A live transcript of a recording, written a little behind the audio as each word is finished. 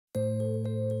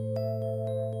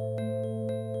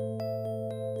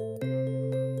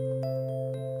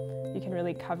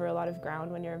really cover a lot of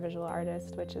ground when you're a visual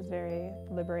artist, which is very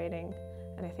liberating.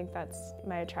 And I think that's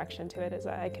my attraction to it, is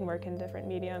that I can work in different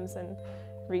mediums and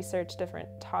research different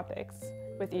topics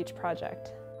with each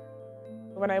project.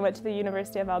 When I went to the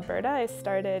University of Alberta, I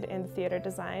started in theatre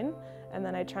design, and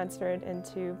then I transferred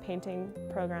into painting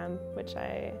program, which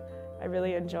I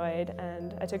really enjoyed,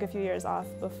 and I took a few years off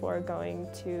before going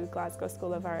to Glasgow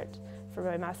School of Art for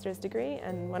my master's degree,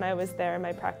 and when I was there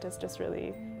my practice just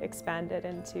really expanded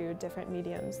into different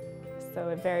mediums. So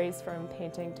it varies from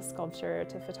painting to sculpture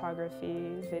to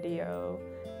photography, video,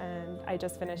 and I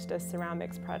just finished a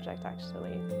ceramics project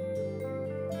actually.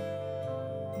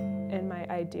 In my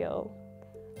ideal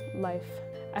life,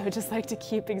 I would just like to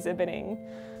keep exhibiting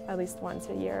at least once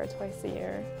a year or twice a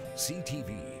year.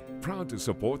 CTV, proud to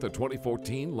support the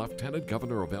 2014 Lieutenant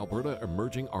Governor of Alberta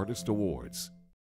Emerging Artist Awards.